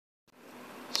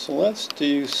So let's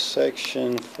do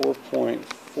section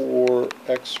 4.4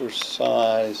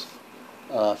 exercise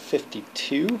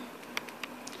 52,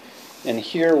 and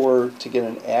here we're to get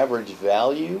an average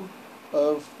value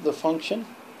of the function.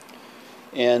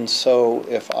 And so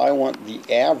if I want the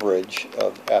average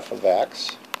of f of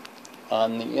x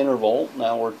on the interval,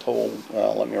 now we're told,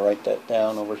 let me write that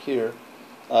down over here,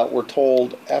 we're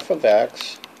told f of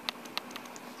x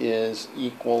is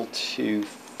equal to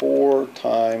 4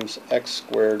 times x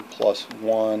squared plus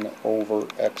 1 over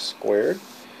x squared.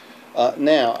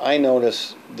 Now I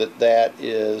notice that that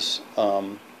is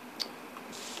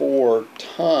 4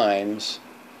 times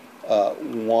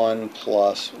 1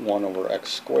 plus 1 over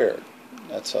x squared.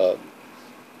 That's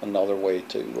another way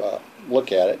to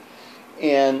look at it.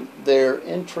 And they're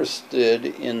interested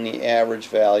in the average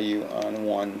value on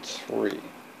 1, 3.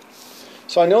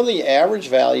 So I know the average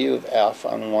value of f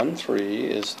on 1, 3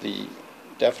 is the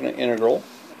definite integral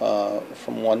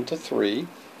from 1 to 3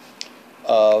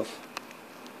 of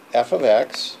f of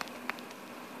x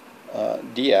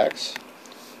dx,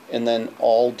 and then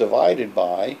all divided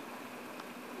by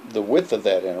the width of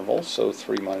that interval, so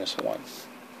 3 minus 1.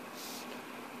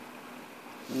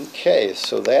 Okay,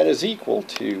 so that is equal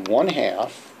to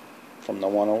 1/2 from the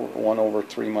 1 over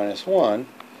 3 minus 1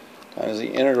 times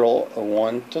the integral of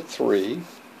 1 to 3,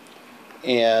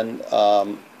 and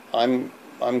I'm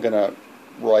going to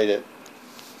write it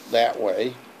that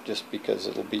way just because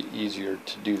it'll be easier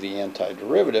to do the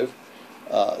antiderivative.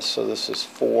 So this is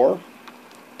 4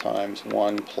 times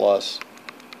 1 plus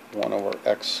 1 over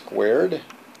x squared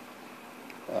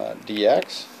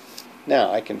dx.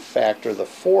 Now I can factor the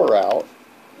 4 out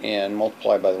and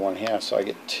multiply by the 1/2, so I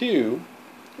get 2.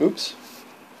 Oops.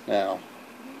 Now,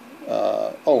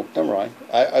 oh, never mind.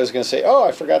 I was going to say, oh,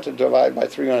 I forgot to divide by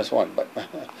 3 minus 1, but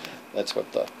that's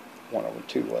what the 1 over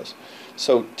 2 was.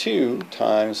 So 2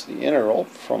 times the integral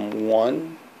from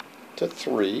 1 to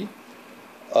 3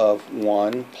 of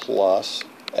 1 plus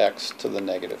x to the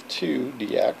negative 2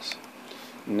 dx.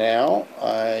 Now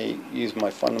I use my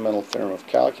fundamental theorem of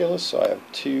calculus, so I have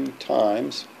 2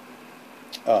 times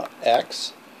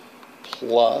x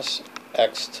plus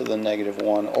x to the negative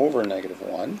 1 over negative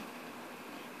 1.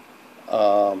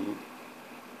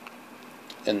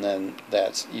 And then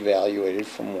that's evaluated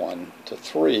from 1 to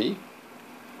 3.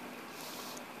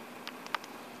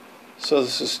 So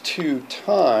this is 2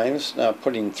 times, now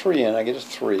putting 3 in, I get a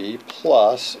 3,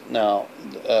 plus, now,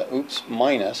 oops,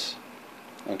 minus,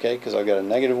 okay, because I've got a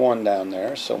negative 1 down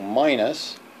there, so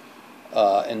minus,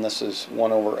 and this is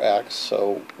 1 over x,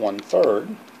 so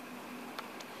 1/3.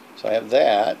 So I have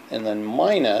that, and then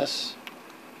minus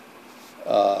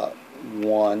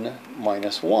 1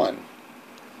 minus 1.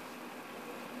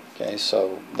 Okay,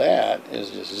 so that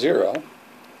is just 0.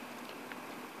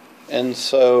 And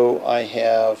so I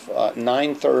have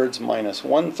 9/3 minus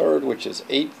 1/3, which is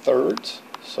 8/3.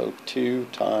 So 2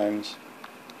 times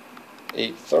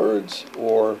 8/3,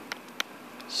 or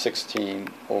 16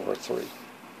 over 3.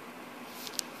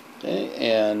 Okay,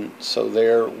 and so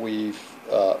there we've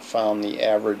found the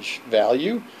average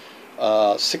value.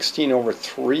 16 over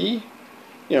 3,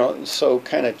 you know, so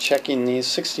kind of checking these,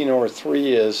 16 over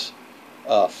 3 is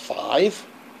 5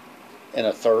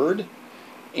 1/3.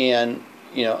 And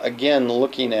you know, again,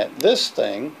 looking at this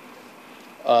thing,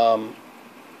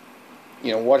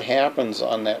 you know, what happens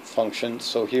on that function?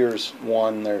 So here's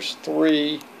 1, there's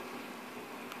 3,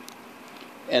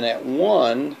 and at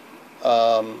 1,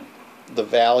 the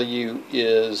value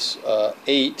is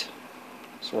 8,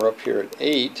 so we're up here at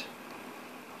 8,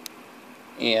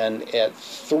 and at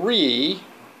 3,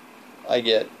 I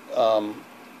get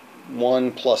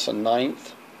 1 plus a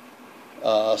 9th.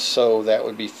 So that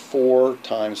would be 4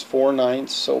 times 4/9,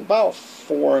 so about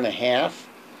 4 1/2.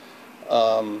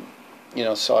 You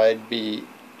know, so I'd be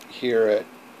here at,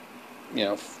 you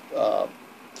know,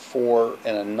 4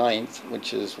 1/9,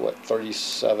 which is what,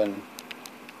 37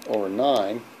 over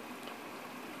 9.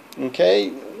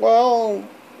 Okay, well,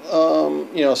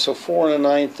 you know, so 4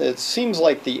 1/9, it seems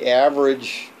like the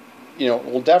average, you know,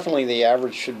 well, definitely the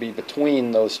average should be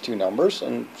between those two numbers,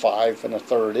 and 5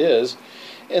 1/3 is.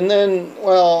 And then,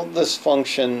 well, this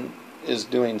function is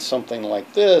doing something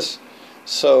like this,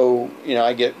 so, you know,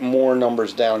 I get more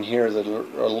numbers down here that are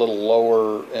a little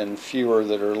lower and fewer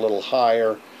that are a little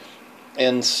higher.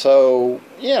 And so,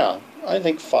 yeah, I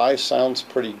think 5 sounds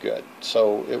pretty good.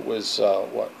 So it was,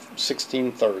 what,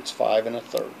 16/3, 5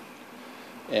 1/3.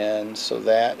 And so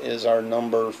that is our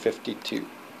number 52.